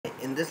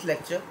this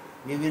lecture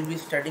we will be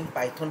studying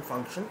Python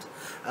functions.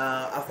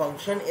 A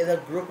function is a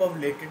group of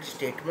related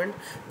statements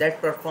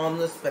that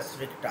performs a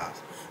specific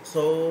task.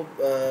 So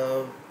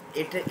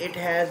it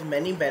has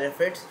many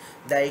benefits.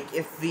 Like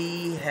if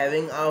we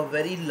having a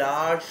very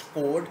large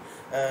code,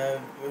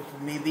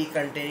 maybe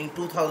containing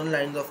 2000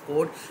 lines of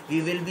code,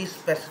 we will be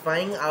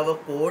specifying our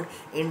code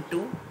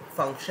into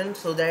function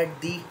so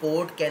that the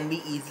code can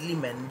be easily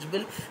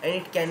manageable and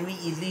it can be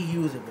easily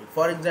usable.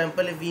 For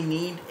example, if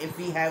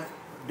we have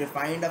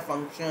defined a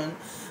function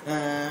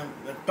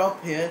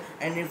top here,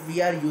 and if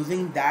we are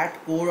using that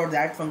code or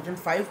that function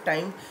 5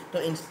 times, so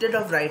instead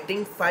of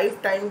writing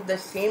 5 times the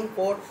same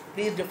code,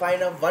 please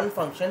define a one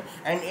function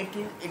and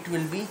it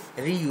will be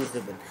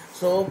reusable.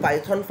 So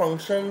Python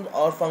functions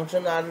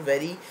are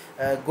very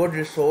good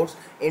resource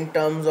in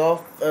terms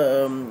of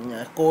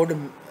code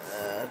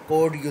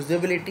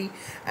usability,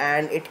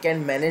 and it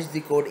can manage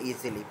the code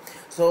easily.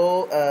 So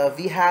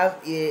we have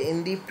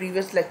in the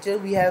previous lecture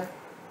we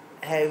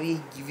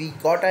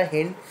got a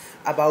hint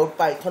about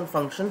Python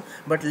function,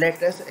 but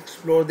let us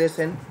explore this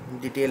in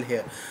detail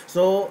here.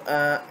 So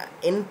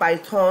in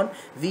Python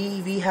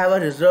we have a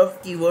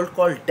reserved keyword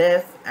called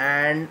def,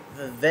 and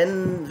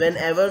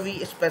whenever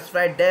we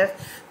specify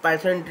def,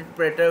 Python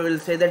interpreter will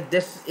say that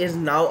this is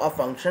now a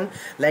function.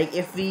 Like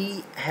if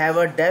we have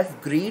a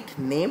def greet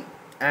name,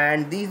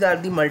 and these are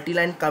the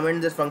multi-line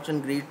comment this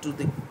function greet to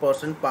the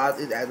person pass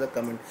is as a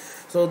comment.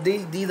 So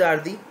these are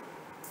the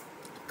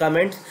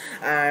comments,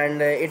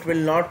 and it will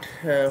not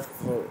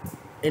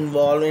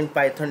involve in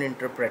Python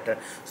interpreter.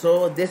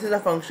 So this is a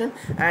function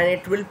and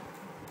it will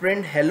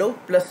print hello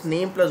plus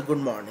name plus good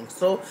morning.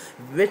 So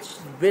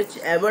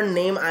whichever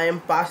name I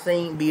am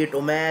passing, be it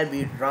Omer,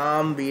 be it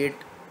Ram, be it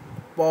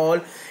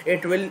Paul,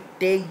 it will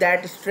take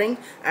that string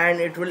and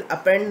it will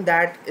append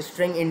that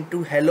string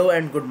into hello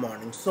and good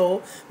morning.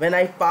 So when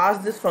I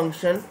pass this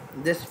function,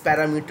 this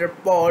parameter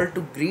Paul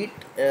to greet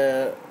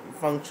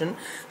function,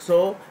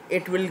 so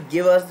it will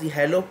give us the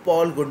hello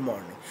Paul good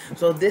morning.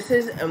 So this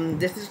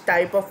is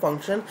type of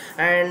function,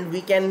 and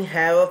we can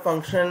have a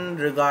function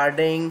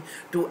regarding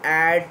to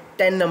add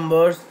 10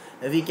 numbers.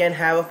 We can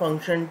have a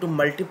function to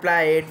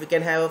multiply it. We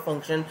can have a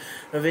function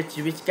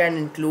which can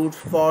include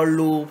for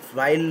loops,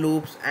 while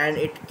loops, and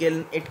it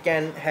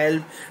can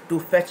help to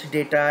fetch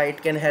data.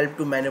 It can help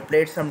to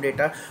manipulate some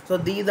data. So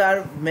these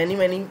are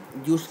many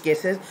use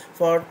cases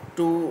for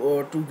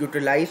to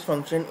utilize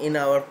function in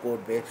our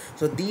code base.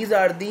 So these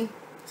are the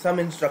some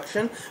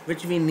instruction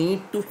which we need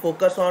to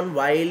focus on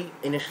while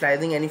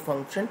initializing any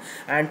function,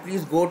 and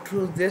please go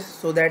through this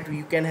so that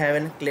you can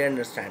have a clear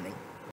understanding.